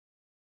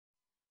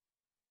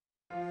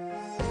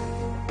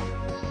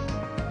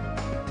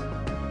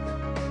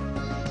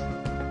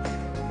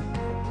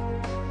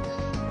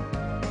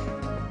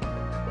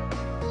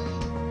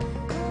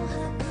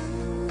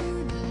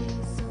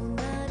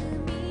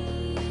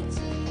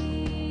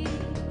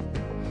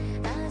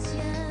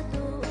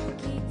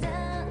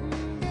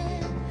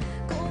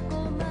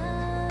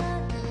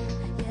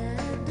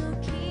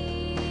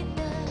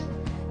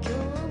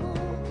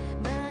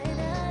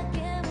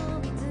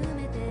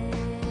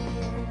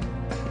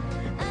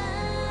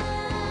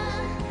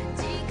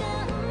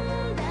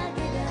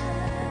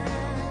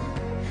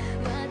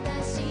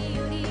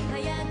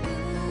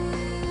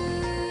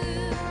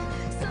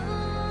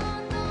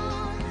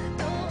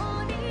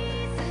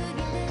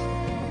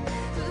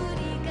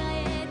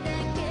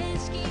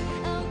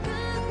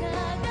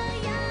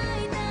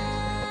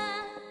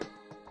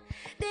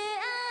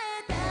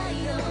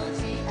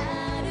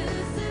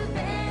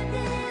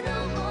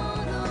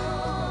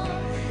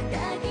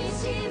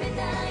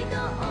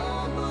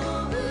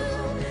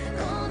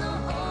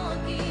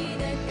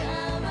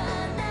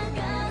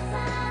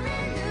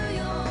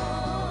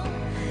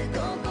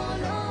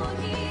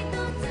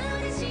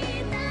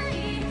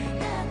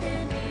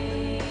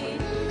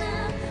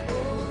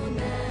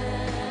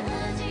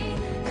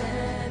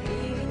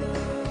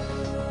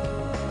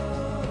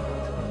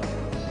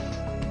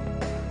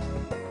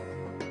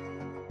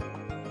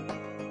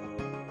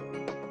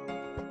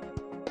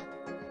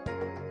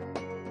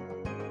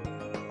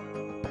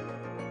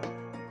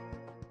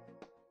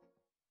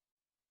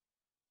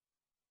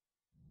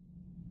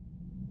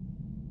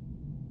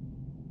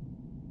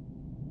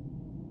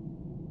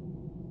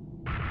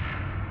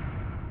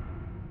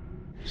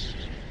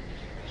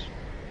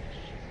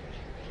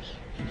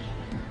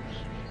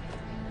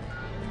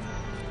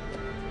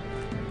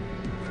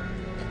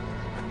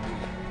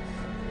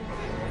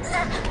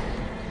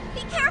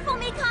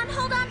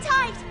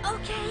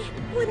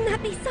Wouldn't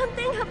that be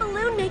something? A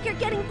balloon maker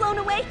getting blown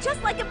away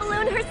just like a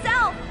balloon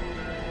herself!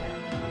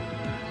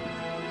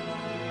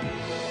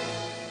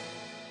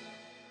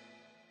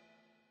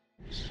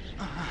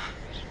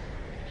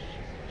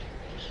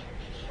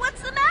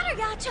 What's the matter,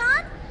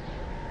 Yachan?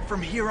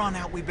 From here on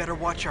out, we better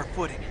watch our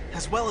footing,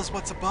 as well as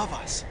what's above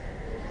us.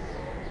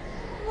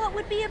 What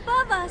would be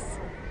above us?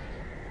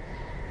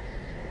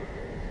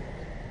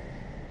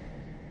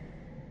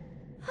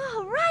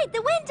 Oh, right!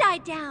 The wind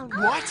died down!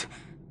 What?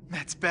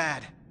 That's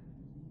bad.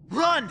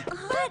 Run!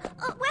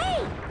 But,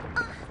 wait!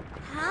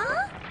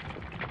 Huh?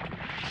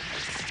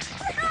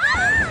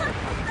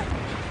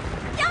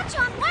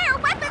 Yachan, why are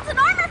weapons and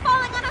armor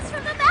falling on us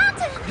from the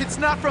mountain? It's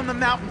not from the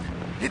mountain.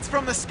 It's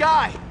from the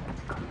sky.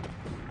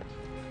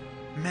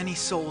 Many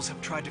souls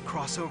have tried to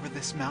cross over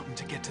this mountain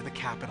to get to the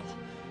capital.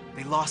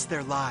 They lost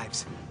their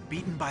lives,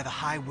 beaten by the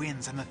high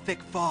winds and the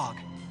thick fog.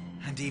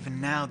 And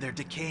even now, their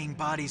decaying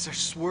bodies are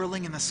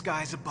swirling in the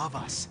skies above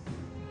us.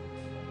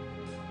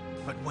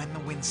 But when the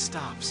wind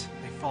stops,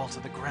 they fall to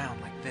the ground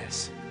like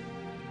this.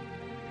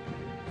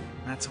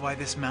 That's why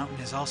this mountain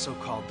is also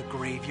called the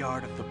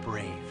Graveyard of the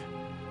Brave.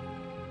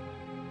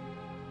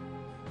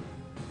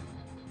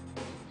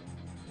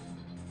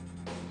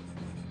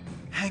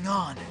 Hang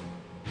on.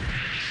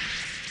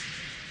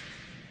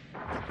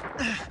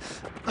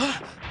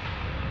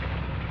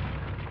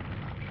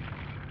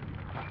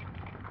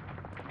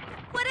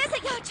 What is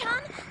it,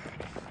 Yachan?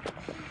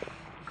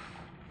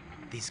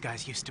 These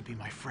guys used to be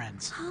my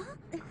friends. Huh?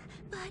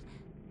 But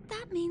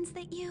that means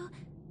that you...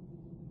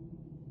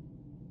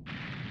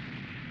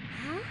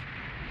 Huh?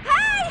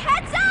 Hey!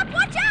 Heads up!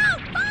 Watch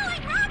out!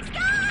 Falling rocks,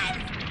 guys!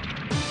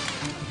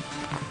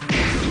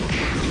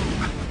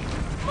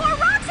 More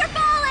rocks are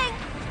falling!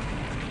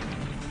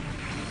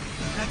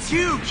 That's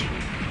huge!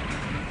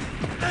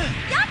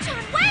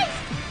 Yachan, wait!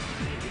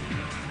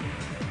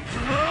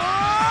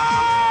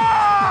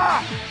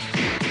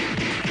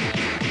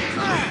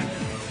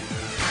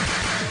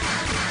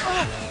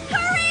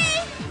 Hurry!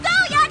 Go,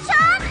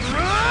 Yachan!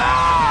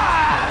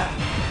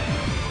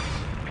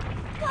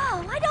 Whoa,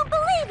 I don't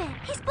believe it!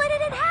 He split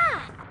it in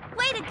half!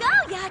 Way to go,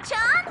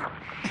 Yachan!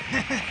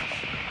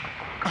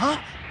 Huh?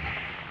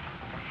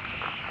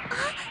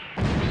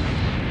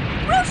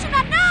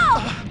 Rushina, no!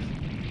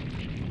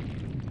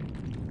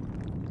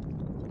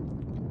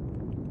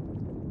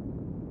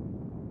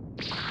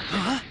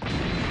 Huh?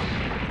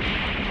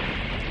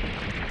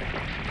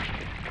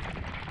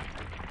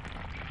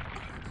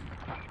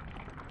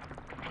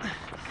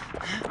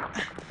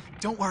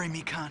 Don't worry,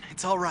 Mikan.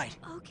 It's all right.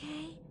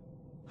 Okay.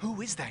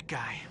 Who is that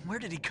guy? Where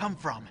did he come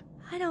from?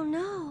 I don't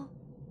know.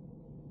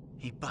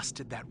 He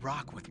busted that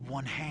rock with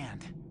one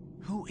hand.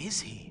 Who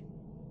is he?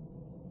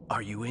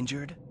 Are you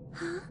injured?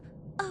 Huh?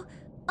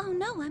 Oh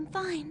no, I'm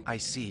fine. I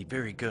see.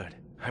 Very good.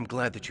 I'm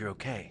glad that you're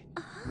okay.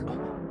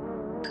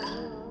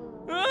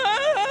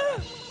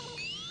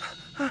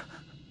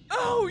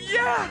 Oh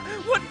yeah!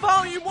 What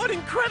volume, what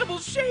incredible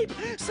shape!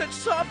 Such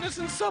softness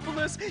and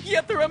suppleness,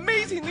 yet they're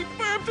amazingly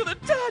firm to the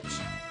touch!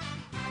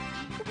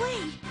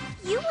 Wait,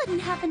 you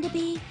wouldn't happen to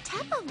be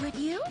Teppa, would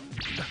you?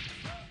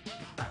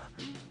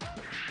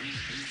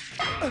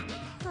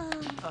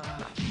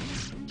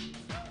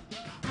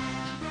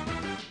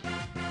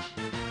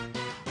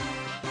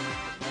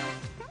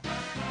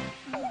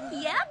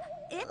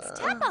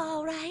 Teppa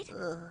all right.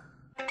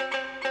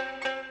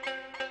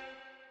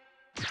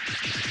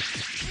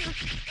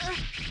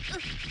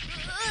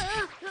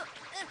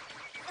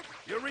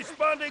 You're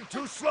responding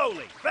too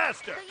slowly.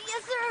 Faster.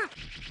 Yes, sir.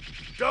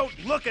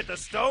 Don't look at the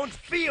stones,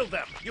 feel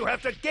them. You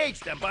have to gauge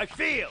them by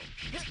feel.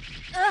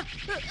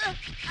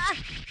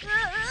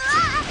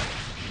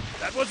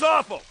 That was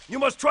awful. You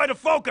must try to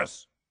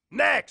focus.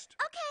 Next.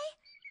 Okay.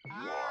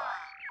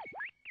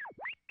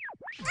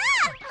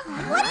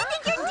 What do you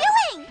think you're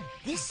doing?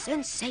 This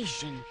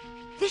sensation.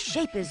 This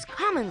shape is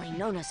commonly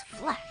known as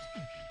flat.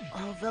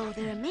 Although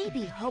there may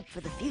be hope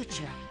for the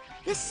future,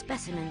 this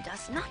specimen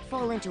does not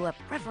fall into a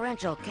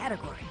preferential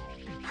category.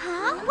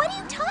 Huh? What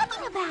are you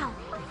talking about?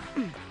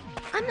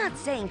 I'm not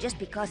saying just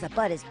because a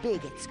butt is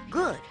big, it's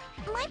good.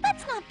 My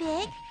butt's not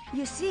big.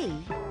 You see,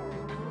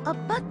 a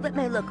butt that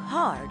may look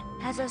hard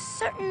has a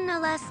certain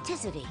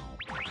elasticity.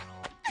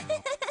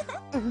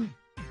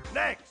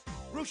 Next.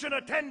 Russian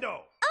Attendo.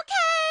 Okay.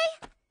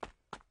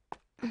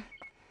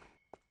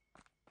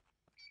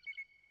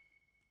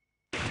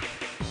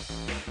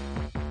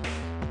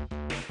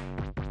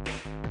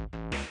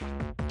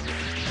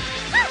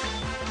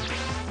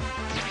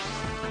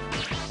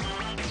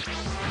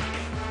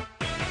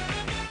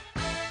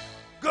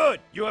 Good.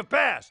 You have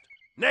passed.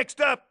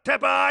 Next up,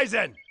 Teppa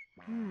Eisen.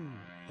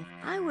 If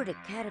I were to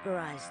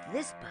categorize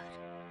this butt...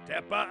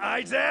 Teppa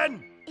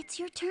Eisen? It's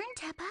your turn,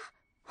 Teppa.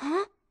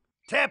 Huh?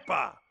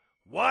 Teppa,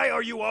 why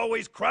are you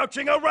always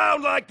crouching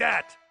around like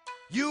that?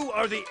 You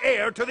are the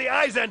heir to the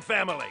Eisen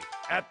family.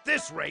 At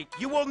this rate,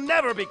 you will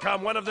never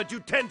become one of the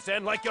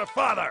Jutensen like your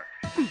father.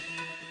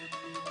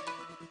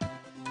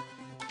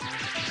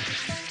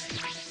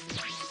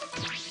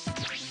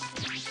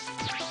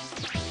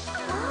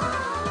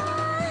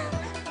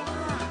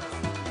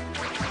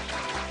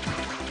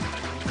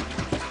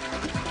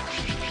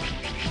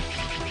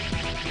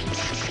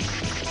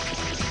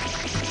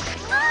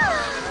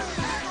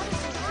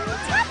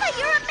 Teppa,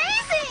 you're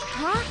amazing!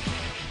 Huh?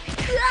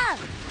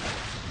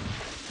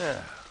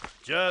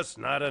 Just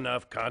not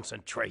enough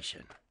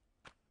concentration.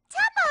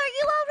 Teppa, are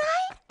you all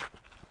right?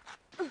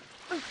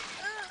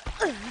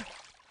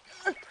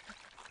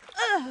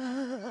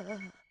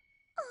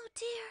 Oh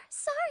dear.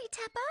 Sorry,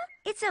 Teppa.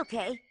 It's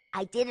okay.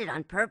 I did it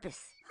on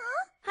purpose.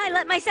 Huh? I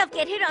let myself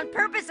get hit on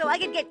purpose so I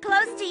could get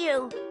close to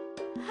you.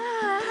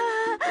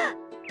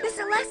 This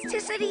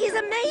elasticity is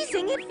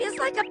amazing. It feels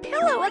like a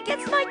pillow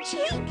against my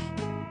cheek.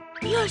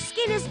 Your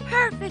skin is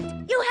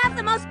perfect. You have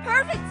the most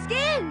perfect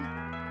skin.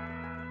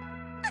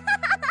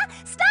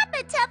 Stop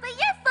it, Teppa.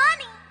 You're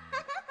funny.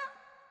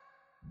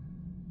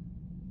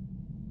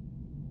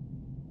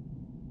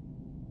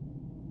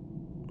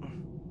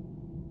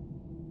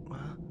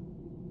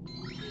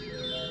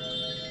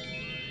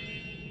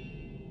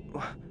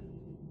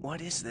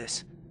 What is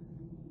this?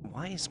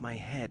 Why is my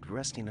head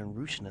resting on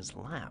Rushna's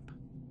lap?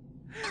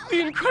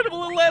 The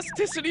incredible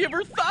elasticity of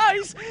her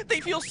thighs! They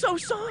feel so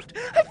soft,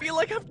 I feel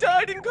like I've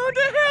died and gone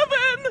to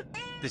heaven!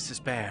 This is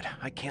bad.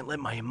 I can't let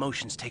my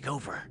emotions take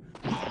over.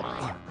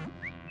 Huh?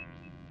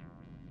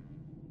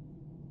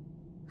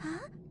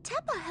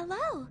 Teppa,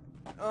 hello.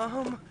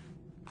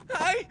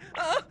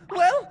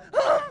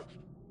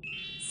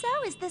 So,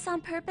 is this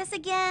on purpose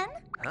again?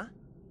 Huh?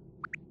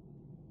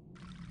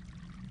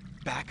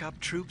 Backup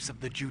troops of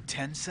the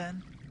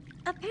Jutensen?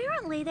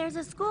 Apparently, there's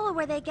a school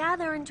where they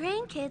gather and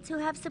train kids who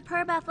have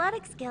superb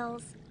athletic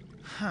skills.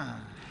 Huh.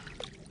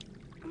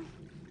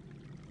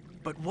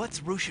 But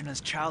what's Rushna's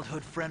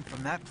childhood friend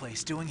from that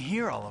place doing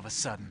here all of a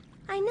sudden?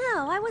 I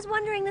know, I was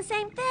wondering the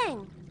same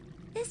thing.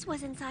 This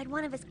was inside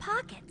one of his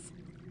pockets.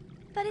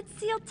 But it's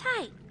sealed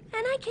tight,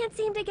 and I can't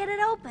seem to get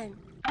it open.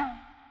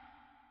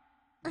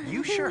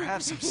 You sure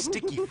have some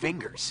sticky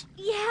fingers.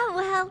 Yeah,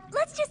 well,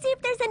 let's just see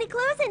if there's any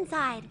clues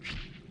inside.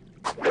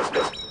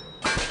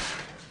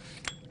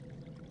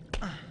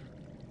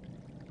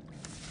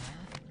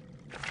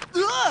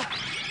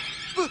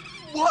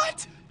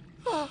 What?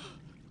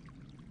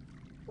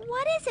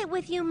 What is it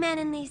with you men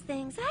and these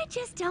things? I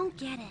just don't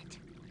get it.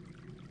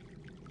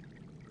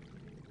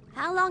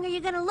 How long are you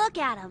gonna look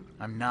at them?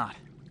 I'm not.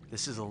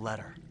 This is a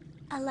letter.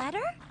 A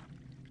letter?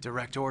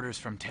 Direct orders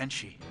from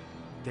Tenshi.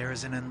 There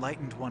is an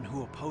enlightened one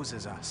who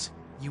opposes us.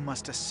 You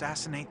must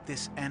assassinate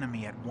this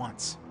enemy at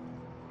once.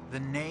 The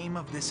name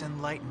of this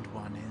enlightened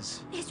one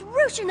is... It's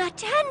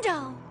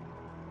Rushinatendo!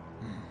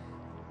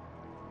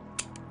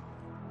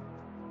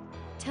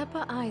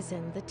 Teppa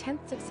Eisen, the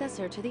 10th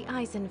successor to the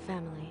Eisen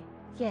family.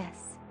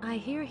 Yes, I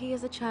hear he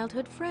is a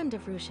childhood friend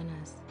of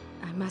Rushina's.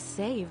 I must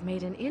say you've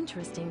made an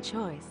interesting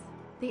choice.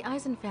 The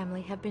Eisen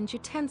family have been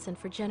Jutensen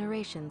for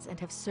generations and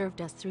have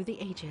served us through the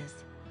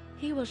ages.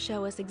 He will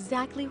show us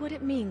exactly what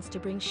it means to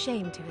bring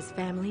shame to his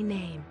family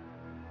name.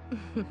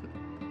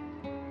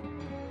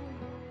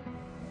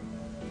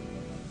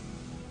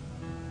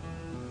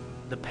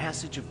 The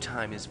passage of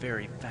time is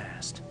very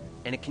fast,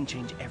 and it can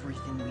change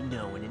everything we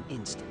know in an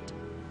instant.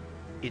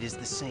 It is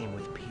the same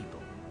with people.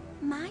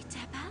 My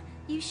Teppa,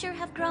 you sure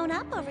have grown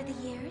up over the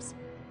years.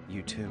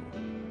 You too.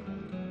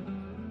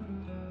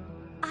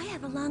 I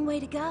have a long way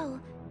to go.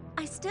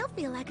 I still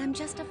feel like I'm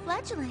just a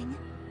fledgling.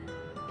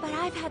 But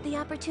I've had the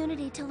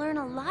opportunity to learn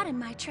a lot in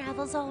my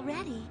travels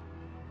already.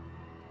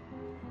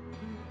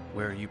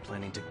 Where are you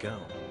planning to go?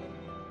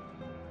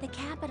 The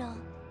capital.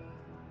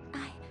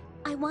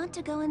 I want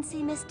to go and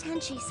see Miss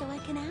Tenchi so I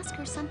can ask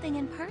her something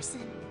in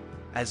person.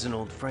 As an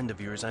old friend of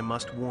yours, I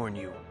must warn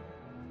you.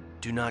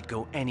 Do not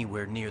go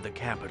anywhere near the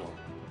capital.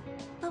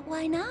 But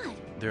why not?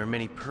 There are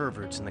many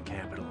perverts in the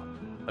capital.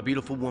 A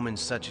beautiful woman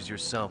such as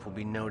yourself will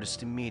be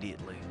noticed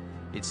immediately.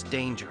 It's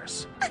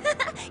dangerous.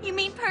 You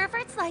mean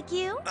perverts like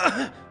you?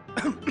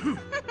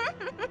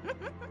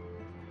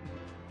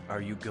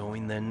 Are you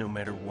going then, no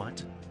matter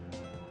what?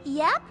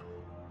 Yep.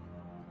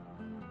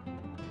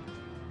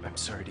 I'm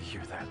sorry to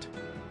hear that.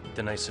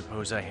 Then I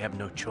suppose I have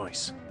no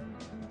choice.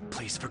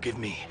 Please forgive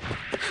me.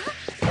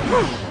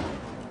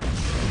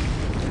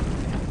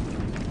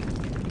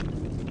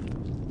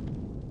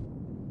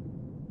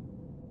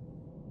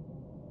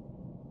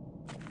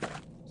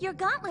 Your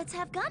gauntlets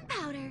have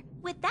gunpowder.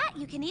 With that,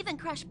 you can even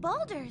crush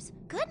boulders.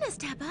 Goodness,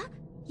 Teppa.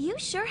 You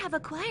sure have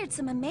acquired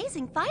some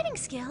amazing fighting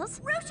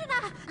skills.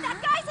 Rushina!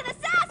 That guy's an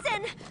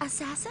assassin!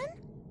 Assassin?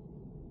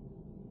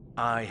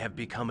 I have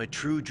become a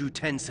true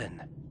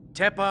Jutensen.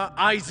 Teppa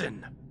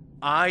Aizen.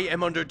 I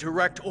am under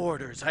direct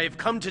orders. I have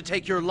come to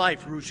take your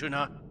life,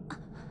 Rushuna.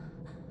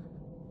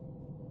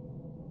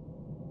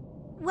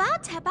 Wow,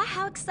 Teppa,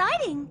 how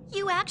exciting!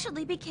 You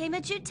actually became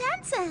a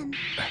Jutensen!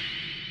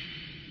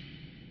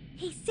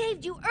 He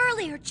saved you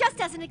earlier just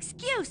as an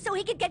excuse so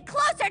he could get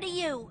closer to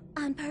you!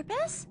 On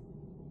purpose?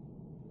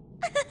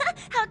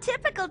 How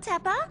typical,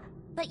 Teppa!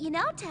 But you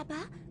know,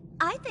 Teppa,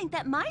 I think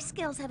that my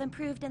skills have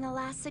improved in the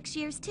last 6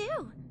 years,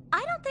 too.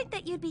 I don't think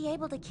that you'd be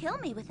able to kill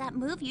me with that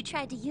move you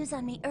tried to use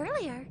on me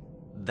earlier.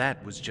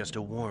 That was just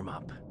a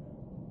warm-up.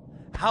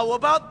 How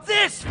about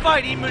this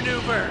fighting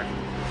maneuver?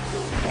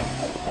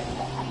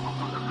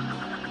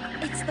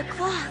 It's the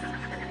cloth.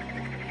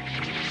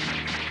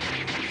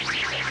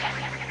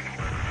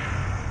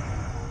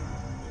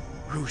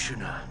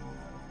 Rushuna,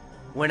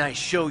 when I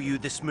show you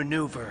this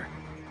maneuver,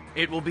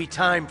 it will be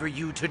time for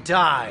you to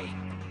die.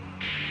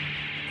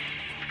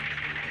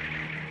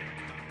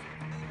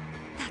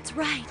 That's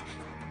right.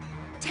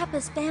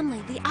 Teppa's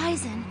family, the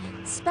Aizen,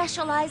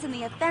 specialize in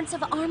the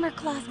offensive armor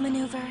cloth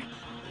maneuver.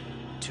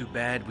 Too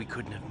bad we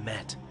couldn't have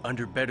met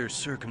under better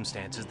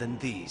circumstances than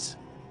these.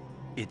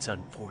 It's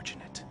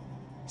unfortunate.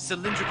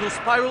 Cylindrical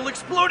spiral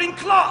exploding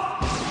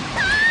cloth!